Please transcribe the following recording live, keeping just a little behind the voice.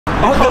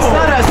Oh, that's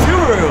not a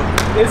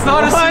Subaru. It's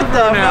not a Subaru. What the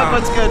fuck?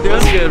 What's good, dude?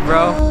 What's good,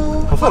 bro?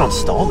 Hopefully I don't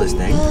stall this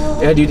thing.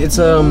 Yeah, dude, it's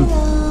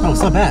Oh,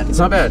 it's not bad. It's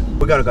not bad.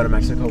 We gotta go to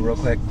Mexico real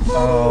quick.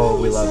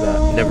 Oh, we love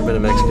that. Never been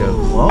to Mexico.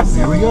 Well,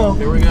 here we go.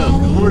 Here we go.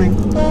 Good morning.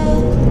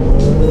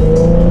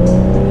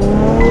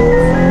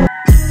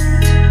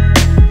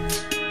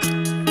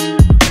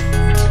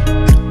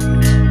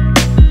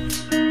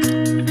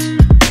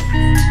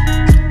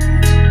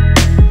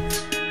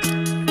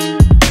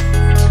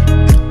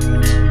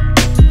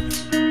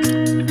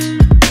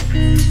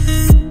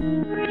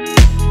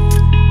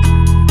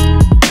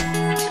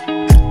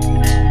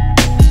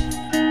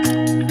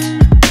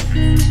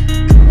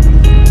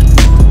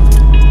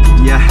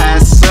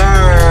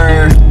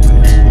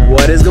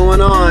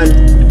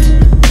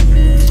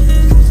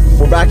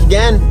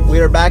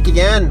 We're back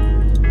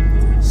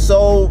again.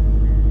 So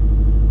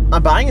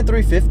I'm buying a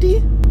 350.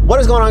 What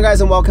is going on,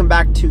 guys, and welcome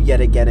back to yet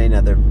again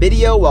another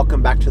video.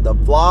 Welcome back to the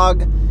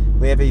vlog.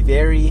 We have a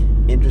very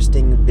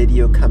interesting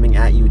video coming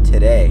at you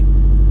today.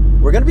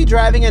 We're going to be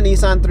driving a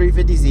Nissan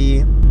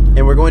 350Z,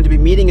 and we're going to be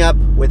meeting up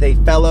with a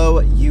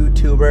fellow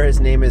YouTuber. His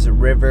name is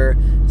River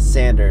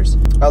Sanders.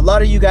 A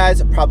lot of you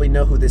guys probably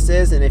know who this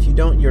is, and if you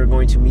don't, you're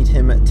going to meet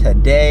him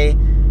today.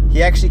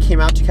 He actually came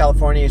out to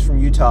California. He's from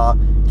Utah.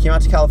 He came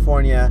out to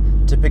California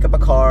to pick up a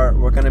car.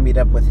 We're gonna meet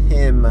up with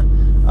him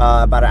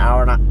about an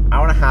hour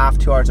and a half,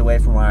 2 hours away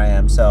from where I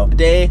am. So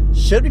today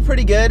should be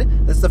pretty good.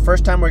 This is the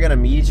first time we're gonna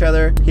meet each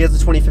other. He has the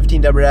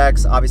 2015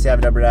 XX. Obviously I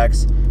have a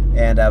XX,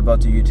 and both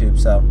do YouTube.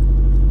 So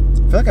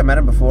I feel like I met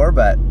him before,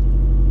 but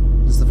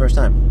this is the first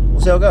time.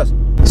 We'll see how it goes.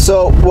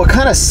 So what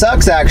kind of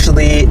sucks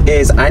actually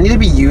is I need to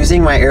be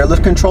using my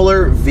airlift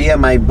controller via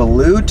my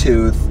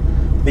Bluetooth,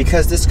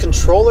 because this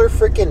controller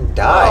freaking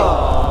died.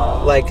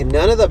 Oh. Like,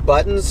 none of the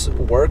buttons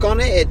work on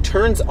it. It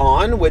turns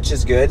on, which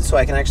is good, so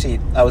I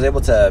was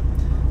able to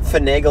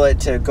finagle it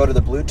to go to the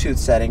Bluetooth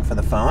setting for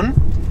the phone.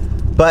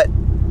 But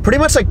pretty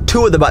much like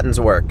 2 of the buttons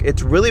work.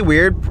 It's really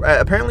weird.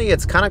 Apparently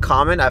it's kind of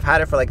common. I've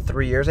had it for like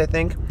 3 years, I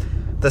think.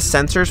 The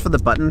sensors for the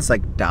buttons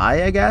like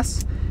die, I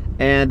guess.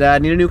 And I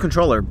need a new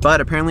controller.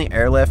 But apparently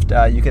Airlift,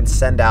 you can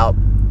send out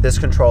this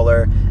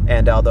controller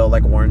and they'll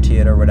like warranty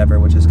it or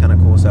whatever, which is kind of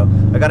cool. So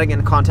I gotta get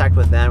in contact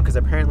with them, because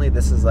apparently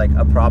this is like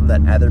a problem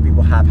that other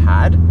people have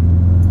had.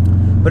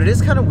 But it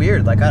is kind of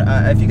weird. Like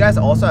if you guys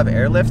also have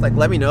Airlift, like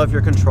let me know if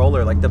your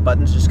controller, like the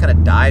buttons just kind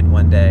of died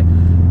one day.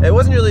 It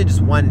wasn't really just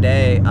one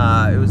day.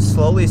 It was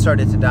slowly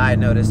started to die. I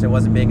noticed it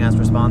wasn't being as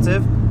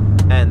responsive,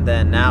 and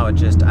then now it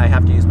just, I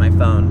have to use my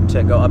phone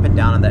to go up and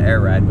down on the air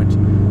ride, which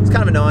is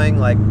kind of annoying,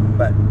 like,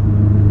 but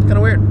it's kind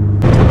of weird.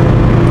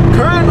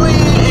 Currently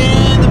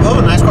in the,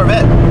 oh, nice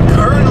Corvette.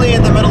 Currently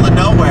in the middle of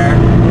nowhere,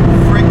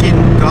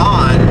 freaking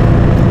gone.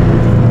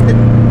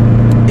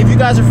 If you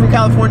guys are from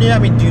California, I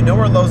mean, do you know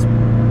where Los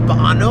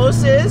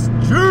Banos is?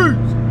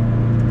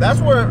 Jeez. That's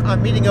where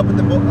I'm meeting up with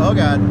the boy. Oh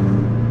God.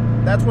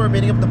 That's where I'm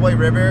meeting up with the boy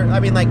River. I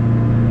mean, like,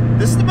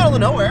 this is the middle of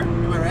nowhere.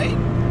 Am I right?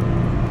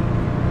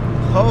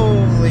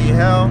 Holy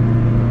hell.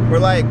 We're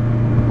like,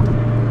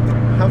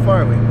 how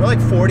far are we? We're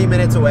like 40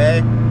 minutes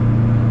away.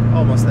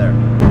 Almost there.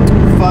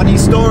 Funny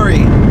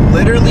story.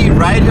 Literally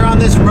right here on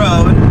this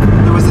road,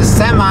 there was a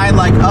semi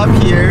like up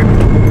here.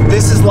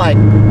 This is like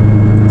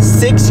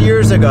 6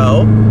 years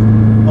ago.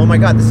 Oh my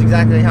God, this is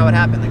exactly how it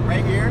happened. Like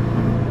right here,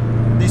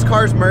 these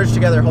cars merged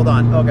together. Hold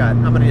on. Oh God,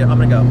 I'm gonna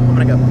go.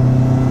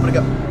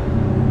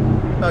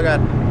 Oh God.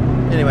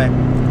 Anyway,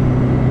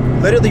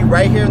 literally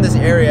right here in this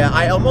area,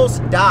 I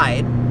almost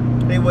died.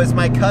 It was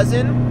my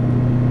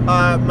cousin,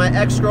 my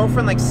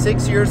ex-girlfriend, like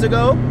 6 years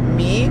ago,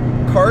 me,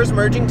 cars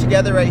merging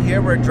together right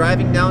here. We're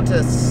driving down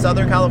to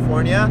Southern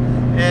California,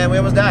 and we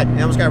almost died.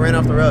 I almost got ran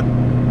off the road.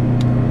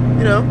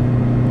 You know,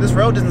 this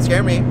road doesn't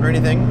scare me or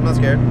anything. I'm not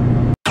scared.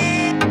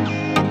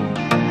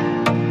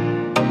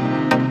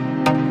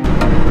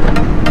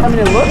 I mean,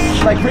 it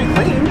looks like pretty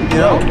clean, you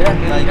know? Yeah,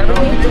 like,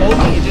 everyone told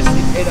me,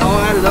 it all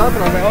added up,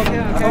 and I was like, okay. I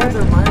always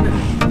reminded me.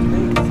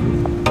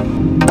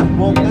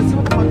 Well, let's see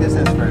what the fuck this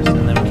is first,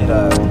 and then we can,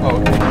 oh,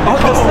 okay. Oh,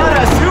 that's not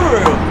a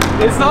Subaru!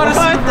 It's not a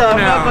Subaru. What the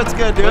fuck? What's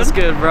good, dude? What's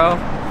good, bro?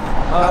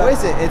 How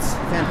is it? It's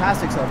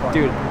fantastic so far.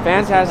 Dude,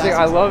 fantastic.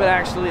 I love it,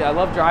 actually. I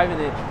love driving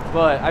it,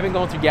 but I've been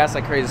going through gas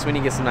like crazy, so we need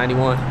to get some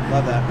 91.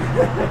 Love that.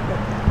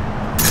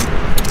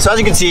 So as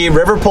you can see,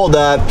 River pulled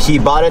up. He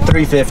bought a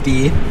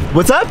 350.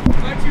 What's up?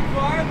 Not too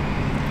far.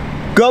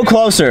 Go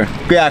closer.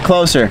 Yeah,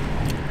 closer.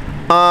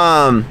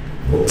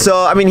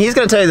 So I mean, he's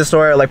gonna tell you the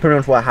story, like pretty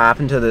much what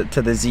happened to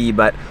the Z.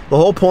 But the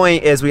whole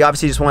point is, we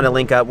obviously just wanted to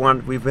link up.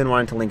 We've been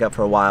wanting to link up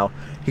for a while.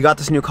 He got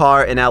this new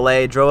car in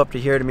LA, drove up to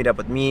here to meet up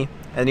with me,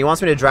 and he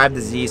wants me to drive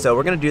the Z. So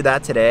we're gonna do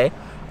that today.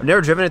 I've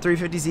never driven a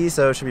 350Z,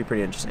 so it should be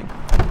pretty interesting.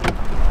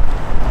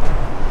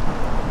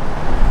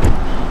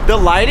 The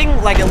lighting,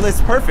 like, it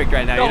looks perfect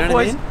right now, you know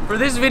what I mean? For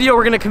this video,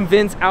 we're gonna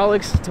convince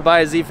Alex to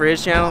buy a Z for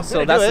his channel,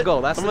 so that's the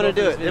goal. I'm gonna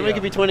do it. Then we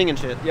could be twinning and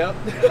shit. Yep.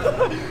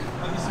 That'd be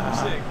super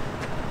sick.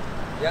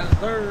 Yes,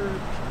 sir.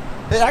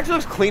 It actually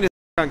looks clean as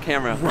on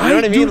camera. Right? You know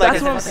what I mean? Dude, like,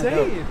 that's what I'm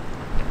saying.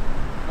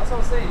 That's what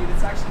I'm saying, dude.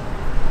 It's actually,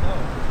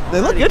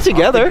 They look good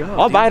together. Go,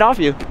 I'll buy it off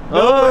you.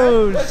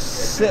 Oh,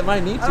 shit,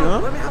 might need to, huh?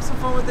 Let me have some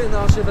fun with it and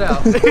then I'll ship it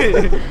out.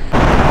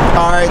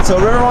 Alright, so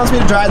River wants me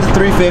to drive the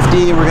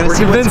 350. We're gonna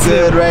see what's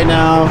good right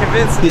now.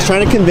 He's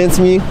trying to convince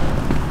me.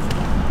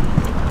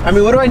 I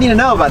mean, what do I need to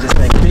know about this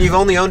thing? I mean, you've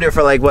only owned it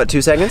for like, what,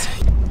 2 seconds?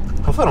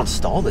 Hopefully I don't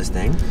stall this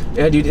thing.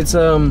 Yeah, dude, it's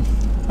Oh,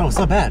 it's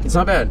not bad. It's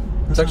not bad.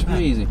 It's actually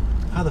pretty easy.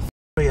 How the f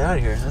are you out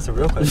of here? That's a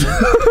real question.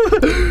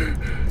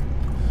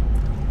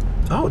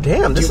 Oh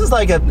damn, this is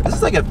like a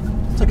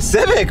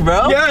Civic,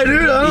 bro. Yeah,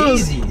 dude.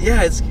 Easy.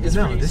 Yeah, it's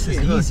No, pretty this is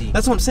sweet. easy.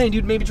 That's what I'm saying,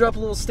 dude. Maybe drop a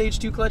little stage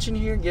 2 clutch in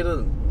here, get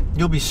a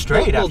You'll be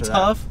straight little after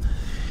tough.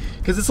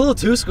 Cause it's a little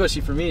too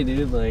squishy for me,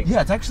 dude. Like, that.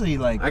 Yeah, it's actually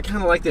like I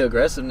kind of like the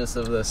aggressiveness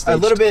of the stage a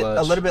little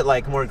clutch. bit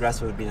like more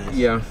aggressive would be nice.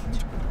 Yeah.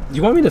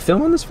 You want me to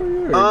film on this for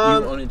you, or do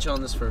you want to chill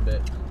on this for a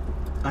bit?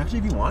 Actually,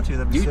 if you want to,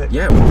 that'd be Dude, sick.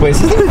 yeah. Wait,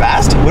 is this thing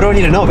fast? What do I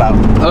need to know about?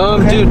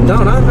 Dude,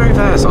 no, not very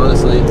fast,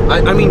 honestly.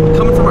 I mean,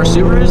 coming from our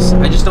Subarus,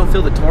 I just don't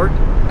feel the torque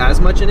as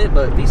much in it,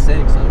 but V6,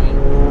 I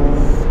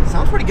mean.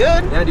 Sounds pretty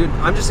good. Yeah, dude,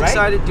 I'm just Right?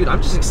 excited. Dude,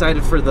 I'm just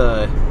excited for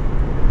the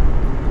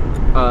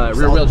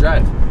rear-wheel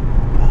drive.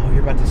 Oh,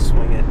 you're about to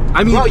swing it.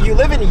 I mean, bro, you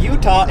live in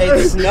Utah.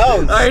 It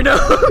snows. I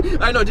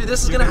know, dude.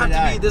 This is gonna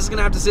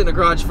have to sit in a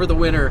garage for the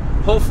winter.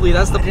 Hopefully,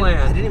 that's the plan.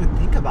 I didn't even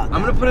think about that.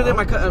 I'm gonna put it in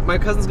my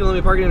cousin's gonna let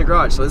me park it in a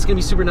garage, so it's gonna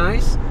be super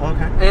nice.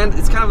 Okay. And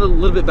it's kind of a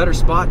little bit better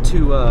spot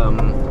to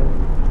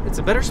it's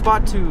a better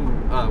spot to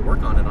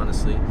work on it,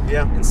 honestly.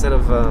 Yeah. Instead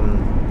of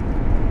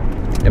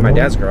in my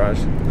dad's garage,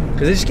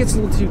 because it just gets a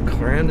little too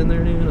crammed in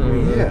there,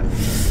 dude. Yeah.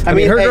 I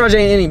mean, her garage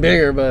ain't any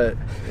bigger, but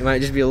it might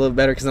just be a little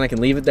better because then I can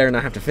leave it there and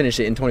not have to finish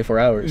it in 24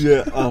 hours.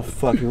 Yeah. Oh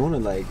fuck, you want to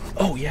like?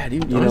 Oh yeah,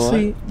 dude. You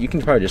Honestly, you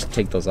can probably just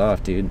take those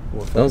off, dude.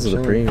 Those are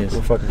the premiums.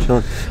 We're fucking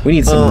chilling. We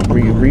need some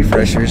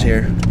refreshers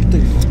here.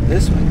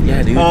 This one. Yeah,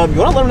 dude. You want to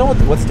let them know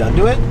what's done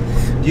to it?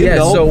 Do you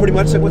know pretty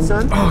much like what's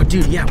done? Oh,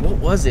 dude, yeah. What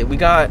was it? We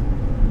got.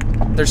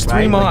 There's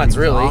 3 mods,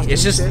 really.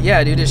 It's just,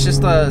 yeah, dude. It's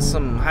just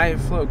some high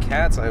flow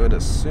cats, I would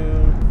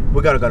assume.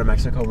 We gotta go to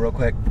Mexico real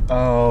quick.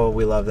 Oh,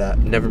 we love that.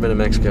 Never been to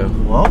Mexico.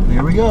 Well,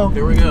 here we go.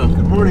 Here we go.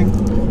 Good morning.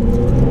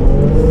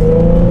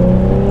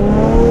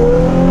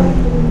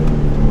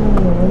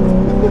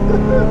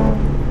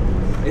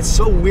 It's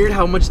so weird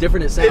how much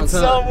different it sounds. It's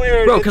so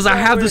weird, bro. it's Because so I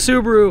have weird. the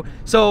Subaru,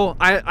 so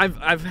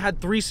I've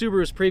had 3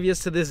 Subarus previous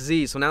to this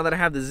Z. So now that I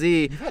have the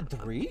Z, You've had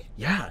 3?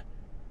 yeah,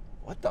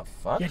 What the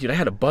fuck? yeah, dude. I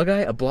had a Bug Eye,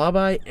 a Blob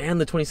Eye, and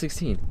the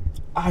 2016.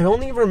 I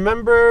only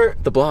remember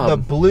The Blob. the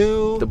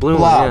blue blue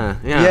blob. one,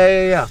 yeah.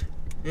 Yeah.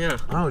 Yeah.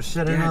 Oh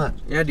shit, I know that.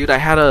 Yeah, dude. I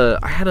had a.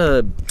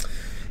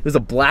 It was a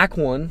black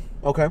one.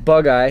 Okay.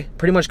 Bug Eye.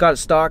 Pretty much got it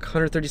stock,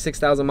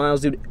 136,000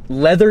 miles, dude.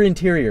 Leather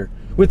interior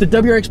with the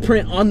WRX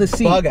print on the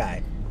seat. Bug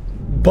Eye.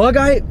 Bug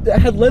Eye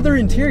that had leather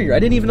interior. I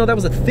didn't even know that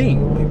was a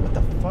thing. Wait, what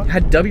the fuck? It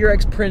had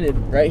WRX printed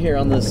right here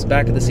on the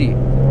back of the seat.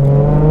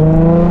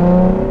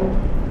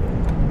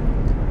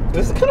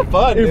 This is kind of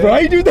fun, dude.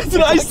 Right, dude? That's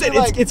what I It's said. actually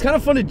like- It's kind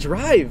of fun to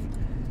drive.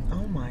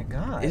 Oh my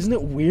god. Isn't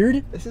it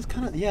weird? This is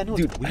kind of, yeah, no,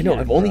 Dude, it's weird, I know.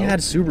 I've only bro. had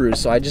Subarus,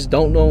 so I just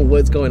don't know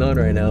what's going on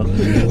right now.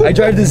 I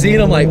drive the Z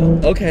and I'm like,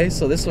 okay,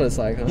 so this is what it's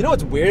like, huh? You know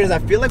what's weird is I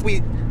feel like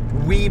we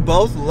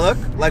both look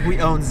like we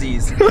own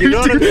Z's. You know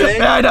what I'm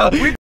saying? Yeah, I know. We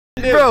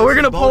do. Bro, we're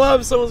This gonna is pull both-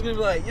 up, someone's gonna be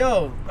like,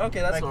 yo, okay,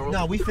 that's Like, normal.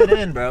 no, we fit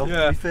in, bro.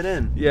 Yeah. We fit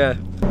in. Yeah.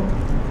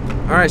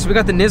 All right, so we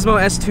got the Nismo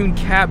S-Tune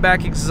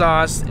catback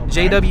exhaust,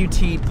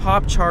 JWT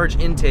pop charge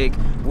intake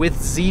with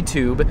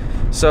Z-tube.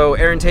 So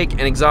air intake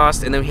and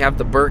exhaust, and then we have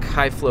the Burke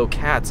high flow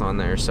cats on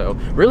there. So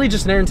really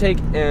just an air intake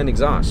and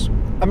exhaust.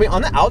 I mean,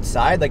 on the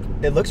outside, like,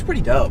 it looks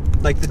pretty dope.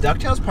 Like, the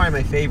ducktail's probably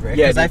my favorite.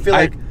 Yeah, because I dude, feel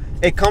like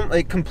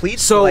it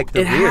completes So like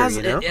the it rear, has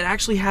you know? it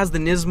actually has the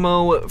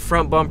Nismo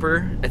front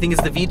bumper. I think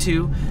it's the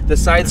V2. The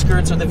side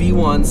skirts are the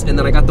V1s, and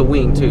then I got the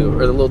wing too,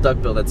 or the little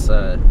duckbill. That's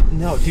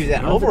No, dude, that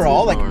I don't know if it's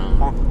overall, like,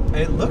 Nismo or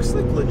it looks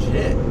like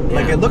legit.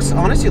 Like, Yeah. it looks,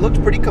 honestly, it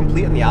looked pretty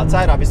complete on the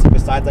outside, obviously,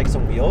 besides, like,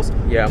 some wheels.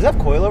 Yeah. Does it have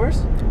coilovers?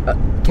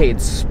 okay.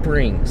 It's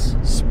springs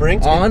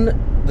Springs?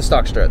 on the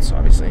stock struts,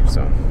 obviously.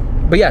 So,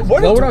 but yeah,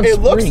 What lowered on it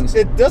springs.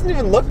 it doesn't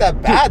even look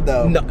that bad,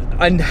 though. No,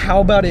 and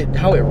how about it?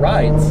 How it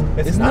rides?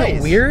 It's Isn't nice.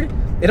 that weird?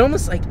 It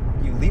almost like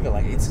You leave it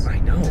like it's. this. I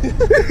know.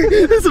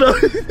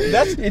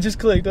 That's it. Just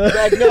clicked.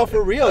 Like, no,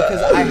 for real,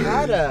 because I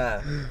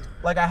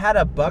had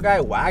a Bug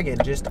Eye wagon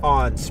just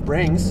on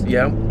springs.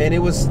 Yeah. And it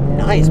was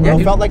nice, bro. Yeah, it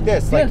dude. felt like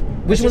this. Like, Yeah.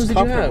 Which it's ones just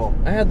did you have?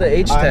 comfortable. I had the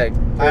H-Tech,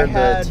 I or the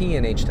had T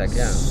and H-Tech,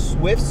 yeah.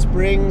 Swift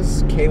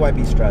Springs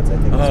KYB struts, I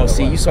think. is Oh, what it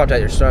see, was. you swapped out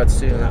your struts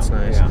too. That's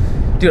nice. Yeah.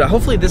 Dude,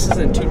 hopefully this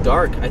isn't too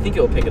dark. I think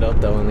it will pick it up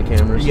though on the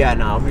cameras. Yeah,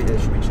 no, it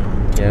should be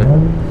chilling.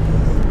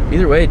 Yeah.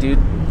 Either way, dude.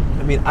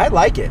 I mean, I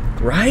like it.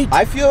 Right?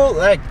 I feel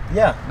like,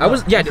 yeah. I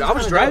was this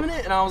is driving kinda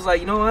it and I was like,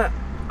 you know what?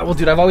 Well,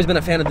 dude, I've always been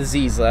a fan of the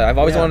Zs. I've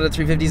always Yeah. wanted a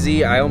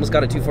 350Z. I almost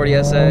got a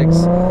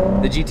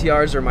 240SX. The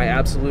GTRs are my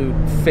absolute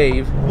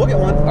fave. dope. We'll get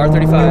one.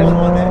 R35. We'll get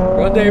one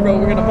day. One day, bro,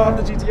 we're gonna pop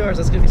the GTRs.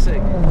 That's gonna be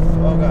sick.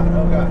 Oh god,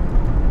 oh god.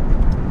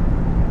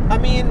 I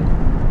mean,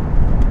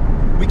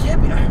 we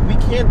can't be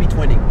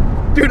twinning.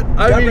 Dude,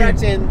 I mean,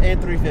 WRX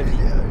and 350.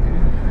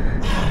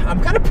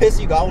 I'm kind of pissed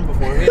you got one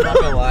before me, not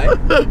gonna lie.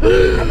 I've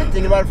been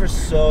thinking about it for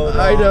so long.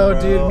 I know,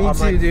 bro. dude. Me I'm too,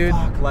 like, dude.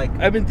 Fuck, like,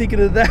 I've been thinking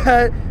of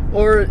that,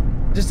 or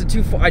just a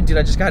 2.4. Dude,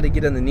 I just got to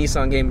get in the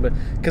Nissan game, but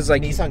because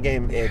like Nissan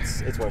game,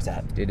 it's where it's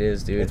at. it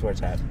is, dude. It's where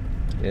it's at.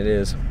 It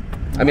is.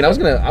 I mean, I was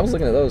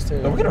looking at those too.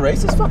 Are we gonna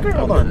race this fucker?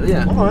 Hold on.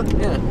 Yeah. Hold on.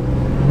 Yeah.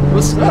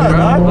 What's good, Dog?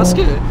 bro? What's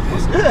good?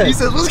 What's good? He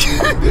says, "What's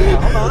good?"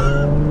 Yeah, hold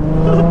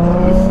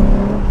on.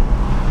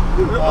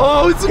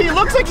 Oh, He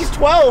looks like he's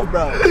 12,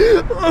 bro.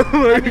 oh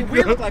my I mean, we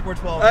God. look like we're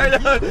 12. I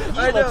know.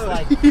 He looks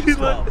like he's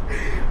 12.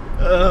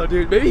 Oh,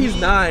 dude, maybe he's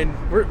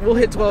 9. We'll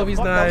hit 12. He's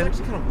Fuck, 9. That was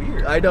actually kind of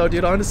weird. I know,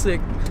 dude. Honestly,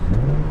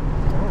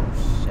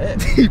 Oh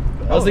shit.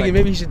 I was thinking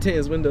maybe he should tint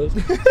his windows.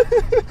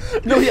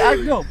 No,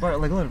 no, bro.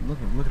 Like, look at him.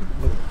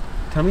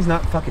 Tell me he's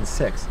not fucking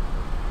 6.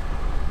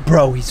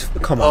 Bro, he's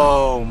come on.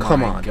 Oh my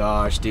Come on.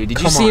 gosh, dude! Did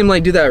you Come see on. him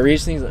like do that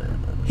reach thing? He's like,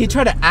 He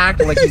tried to act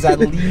like he's at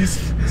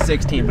least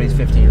 16, but he's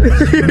 15.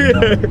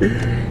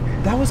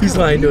 That was. He's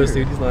kinda lying to weird. us,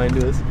 dude. He's lying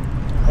to us.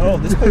 Oh,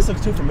 this place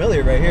looks too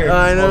familiar right here.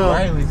 I know.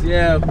 O'Reilly's.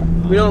 Yeah,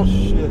 we don't.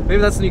 Shit. Maybe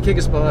that's the new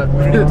kicker spot.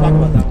 We don't talk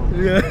about that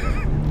one. Yeah.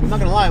 I'm not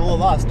gonna lie, I'm a little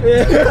lost.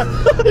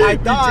 I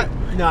thought.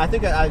 No, I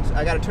think I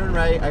gotta turn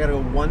right. I gotta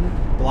go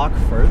 1 block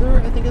further.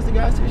 I think is the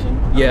gas station.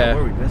 I don't Yeah. know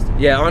where we missed it.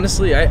 Yeah,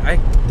 honestly, I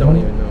don't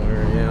even know where.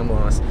 Yeah, I'm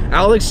lost.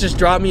 Alex just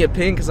dropped me a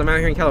pin because I'm out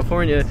here in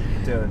California.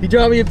 Dude. He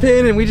dropped me a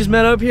pin and we just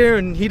met up here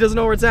and he doesn't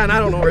know where it's at and I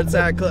don't know where it's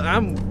at.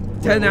 I'm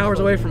 10 hours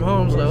away from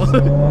home, so.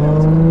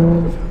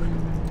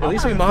 At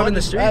least we mobbing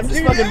the streets. I'm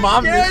just fucking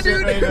mobbing this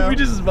shit right now. We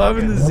just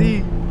mobbing the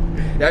Z.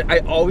 I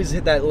always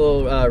hit that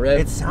little rev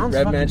It sounds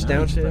rev fucking match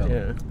down nice, shit. bro.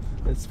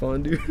 Yeah, it's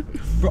fun, dude.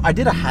 Bro, I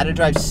did a how to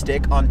drive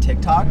stick on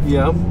TikTok.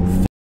 Yeah.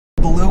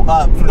 Blew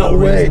up for No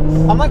way.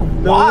 reason. I'm like,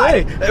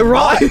 why? way.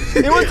 Right.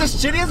 It was the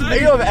shittiest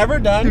video I've ever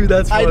done. Dude,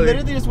 that's I funny.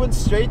 literally just went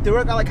straight through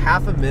it, got like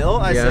half a mil.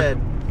 I Yeah. said,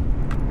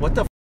 what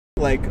the f?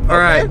 Like, All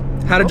right,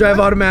 okay. how to drive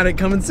Okay. automatic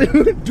coming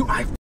soon. Do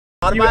I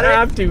You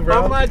have to,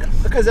 bro. I'm like,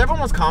 because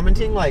everyone was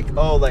commenting like,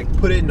 oh, like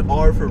put it in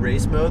R for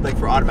race mode, like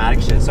for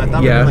automatic shit. So I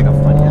thought Yeah. it was like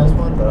a funny ass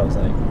one, but I was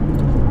like,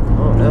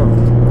 oh no.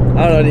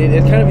 I don't know, dude.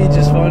 It kind of be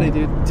just funny,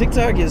 dude.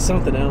 TikTok is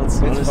something else.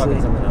 Honestly,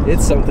 fucking something else.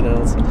 It's something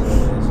else.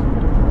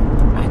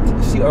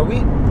 See, are we?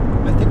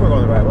 I think we're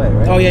going the right way,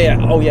 right? Oh yeah.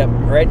 Oh yeah.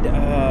 Right.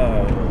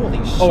 Holy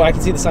shit. Oh, I can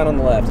see the sign on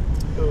the left.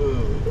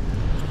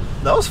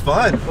 That was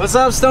fun. What's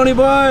up, Stony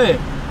boy?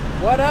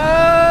 What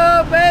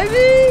up,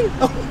 baby?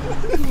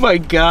 Oh my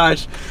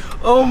gosh.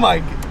 Oh my.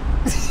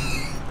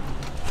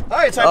 All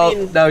right, so I Oh,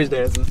 mean, now he's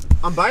dancing.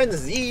 I'm buying the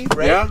Z,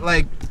 right? Yeah.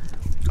 Like,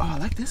 oh, I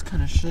like this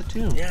kind of shit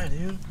too. Yeah,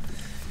 dude.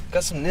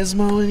 Got some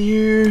Nismo in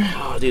here.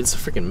 Oh, dude, it's a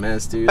freaking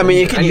mess, dude. I mean,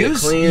 you I could need to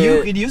use clean you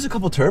it. could use a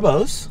couple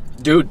turbos.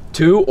 Dude,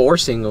 2 or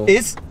single.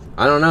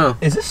 I don't know.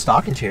 Is this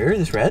stock interior?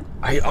 This red?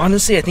 I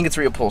honestly, I think it's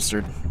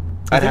reupholstered.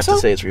 I'd have so? to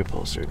say it's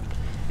reupholstered.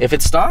 If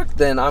it's stock,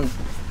 then I'm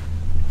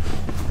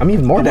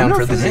even more I down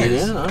wonder for if the it Z,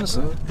 is. dude,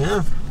 honestly.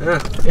 Yeah. Yeah.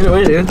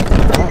 Anyway, dude.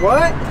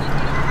 What?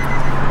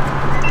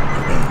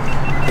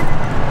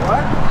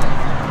 What?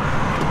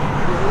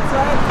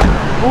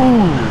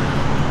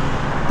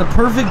 Ooh. The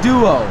perfect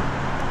duo.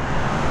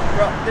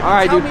 Bro, All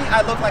right, tell dude. me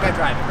I look like I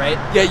drive it, right?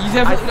 Yeah, you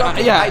definitely.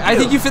 fucking- yeah, I I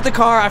think do. you fit the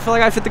car. I feel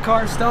like I fit the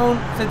car. Stone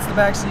fits the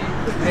back seat.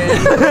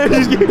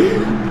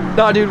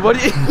 No, dude. What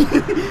do you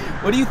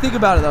what do you think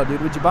about it though,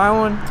 dude? Would you buy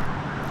one?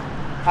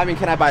 I mean,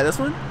 can I buy this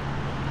one?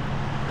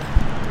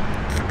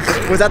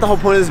 Was that the whole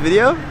point of this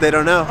video? They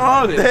don't know.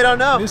 Oh, They don't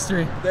know.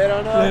 Mystery. They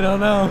don't know. They don't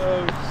know.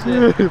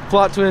 Oh shit.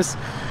 Plot twist.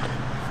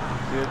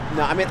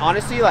 No, I mean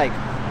honestly, like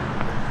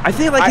I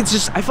feel like it's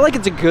just. I feel like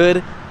it's a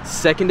good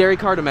secondary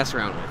car to mess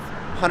around with.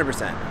 100%.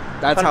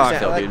 That's how I 100%.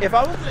 feel, like, dude. If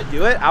I was gonna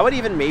do it, I would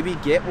even maybe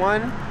get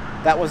one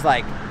that was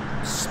like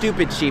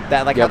stupid cheap,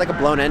 that like Yep. had like a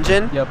blown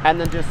engine, Yep. and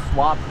then just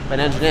swap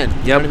an engine in.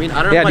 You know what I mean? I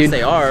don't know Yeah, how much dude.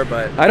 they are,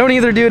 but I don't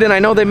either, dude. And I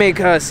know they make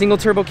single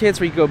turbo kits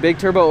where you go big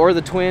turbo or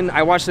the twin.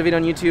 I watched the video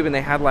on YouTube and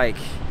they had like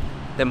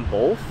them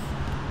both.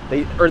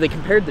 They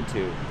compared the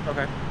two.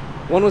 okay.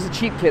 One was a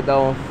cheap kit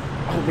though.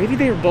 Oh, maybe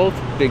they were both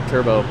big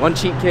turbo. One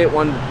cheap kit,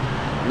 one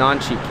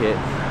non-cheap kit.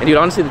 And dude,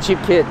 honestly, the cheap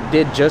kit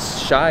did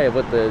just shy of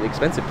what the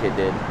expensive kit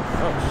did.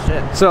 Oh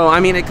shit. So I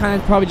mean, it kind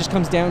of probably just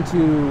comes down to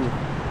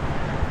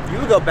You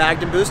would go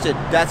bagged and boosted.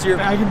 That's your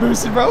bag and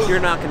boosted, bro. You're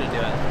not gonna do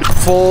it.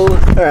 Full. All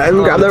right, let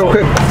me grab that real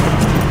quick.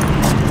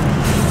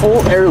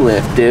 Full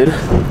airlift, dude.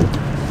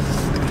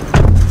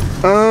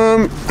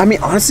 I mean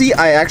honestly,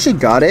 I actually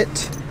got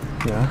it.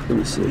 Yeah. Let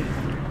me see.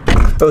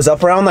 It was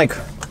up around like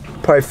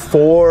probably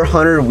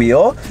 400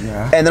 wheel.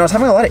 Yeah. And then I was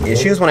having a lot of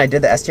issues when I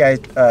did the STI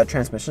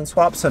transmission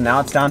swap. So now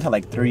it's down to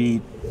like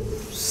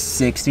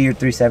 360 or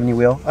 370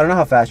 wheel. I don't know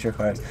how fast your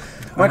car is.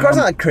 My car's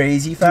not like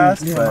crazy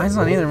fast. Yeah, but mine's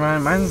not either,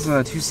 man. Mine's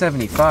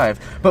 275.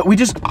 But we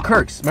just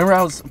Kirk's. Remember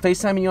I was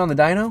FaceTiming you on the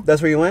dyno?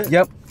 That's where you went?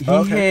 Yep. He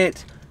Okay.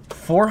 hit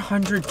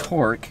 400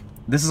 torque.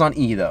 This is on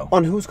E though.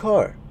 On whose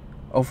car?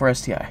 Oh, for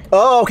STI.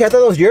 Oh, okay. I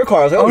thought that was your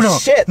car. I was like, oh, no.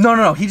 shit.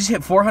 No. He just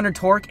hit 400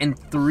 torque and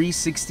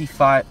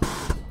 365.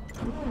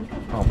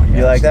 Oh my god.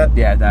 You like that?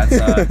 Yeah,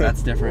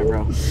 that's different,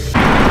 bro.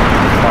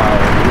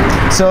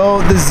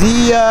 So the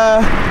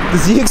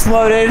Z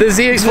exploded. The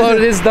Z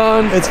exploded is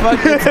done. It's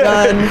fucking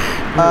done.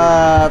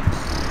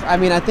 I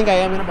mean, I think I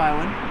am gonna buy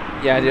one.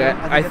 Yeah, dude.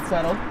 I think it's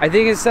settled. I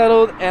think it's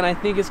settled, and I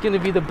think it's gonna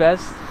be the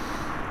best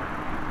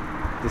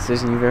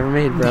decision you've ever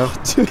made, bro.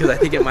 Because I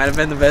think it might have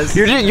been the best.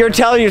 You're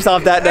telling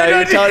yourself that now.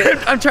 You're telling.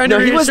 I'm trying to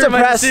he was reassure my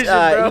depressed. decision,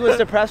 bro. He was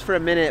depressed for a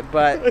minute,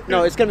 but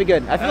no, it's gonna be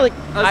good. I feel like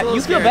you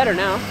feel scared. better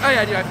now. Oh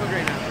yeah, dude. I feel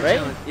great now. We're Right?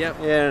 chilling. Yep.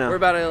 Yeah, no. We're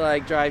about to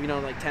like drive, you know,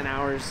 like 10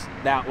 hours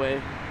that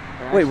way.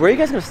 Wait, where are you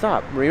guys gonna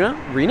stop? Reno?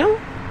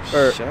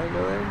 Or should I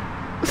go there?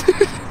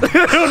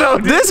 I don't know.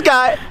 Dude. This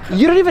guy,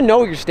 you don't even know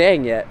where you're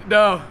staying yet.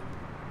 No.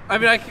 I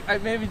mean, I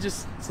maybe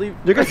just sleep.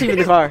 You're gonna sleep in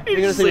the car.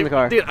 You're gonna sleep in the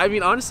car, dude. I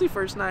mean, honestly,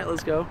 first night,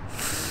 let's go.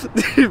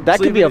 That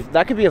could be a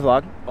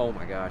vlog. Oh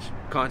my gosh,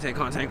 content.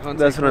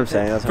 That's what I'm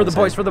saying. That's for the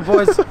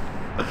boys.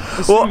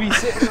 Well,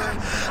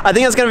 I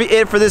think that's gonna be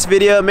it for this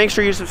video. Make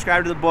sure you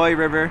subscribe to the Boy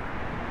River.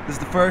 This is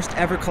the first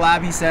ever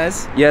collab, he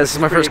says. Yeah, this is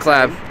my first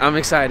collab. I'm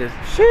excited.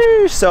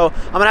 Sheesh. So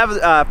I'm gonna have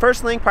a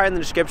first link probably in the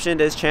description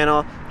to his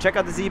channel. Check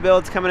out the Z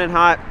builds coming in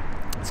hot.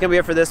 It's gonna be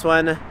it for this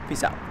one.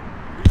 Peace out.